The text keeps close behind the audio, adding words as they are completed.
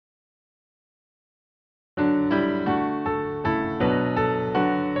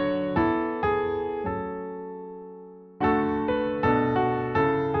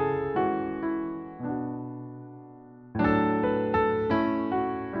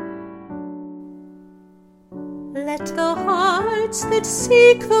Let the hearts that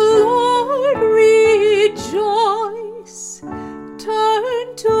seek the Lord rejoice.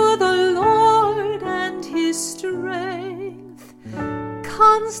 Turn to the Lord and His strength.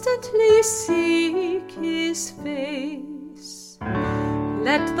 Constantly seek His face.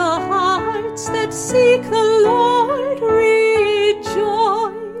 Let the hearts that seek the Lord rejoice.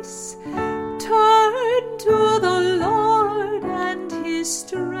 Turn to the Lord and His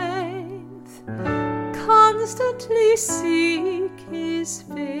strength. Constantly seek His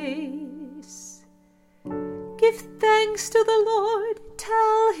face. Give thanks to the Lord,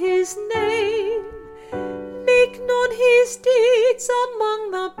 tell His name. Make known His deeds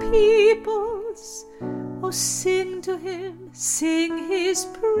among the peoples. Oh, sing to Him, sing His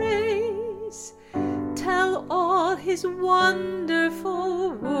praise. Tell all His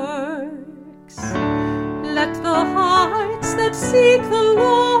wonderful works. Let the hearts that seek the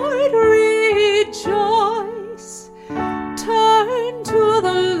Lord rejoice. Turn to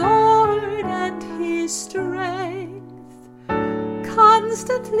the Lord and His strength.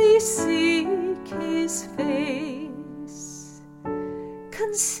 Constantly seek His face.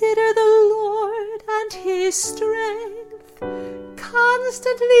 Consider the Lord and His strength.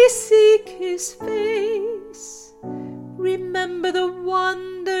 Constantly seek His face. Remember the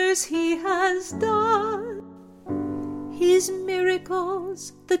wonders He has done, His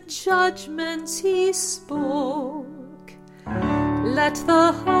miracles, the judgments He spoke. Let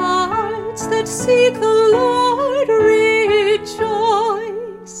the hearts that seek the Lord rejoice.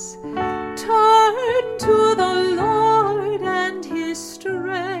 Turn to the Lord and His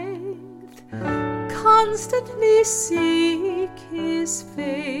strength. Constantly seek His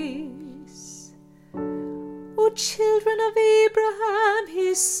face. O children of Abraham,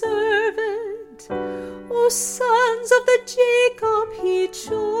 His servant, O sons of the Jacob He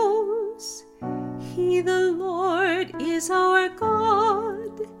chose. He, the Lord, is our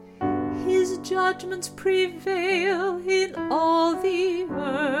God. His judgments prevail in all the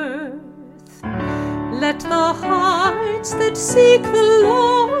earth. Let the hearts that seek the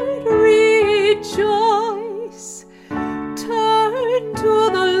Lord rejoice. Turn to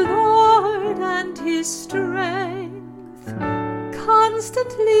the Lord and His strength.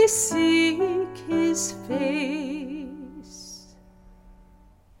 Constantly seek His face.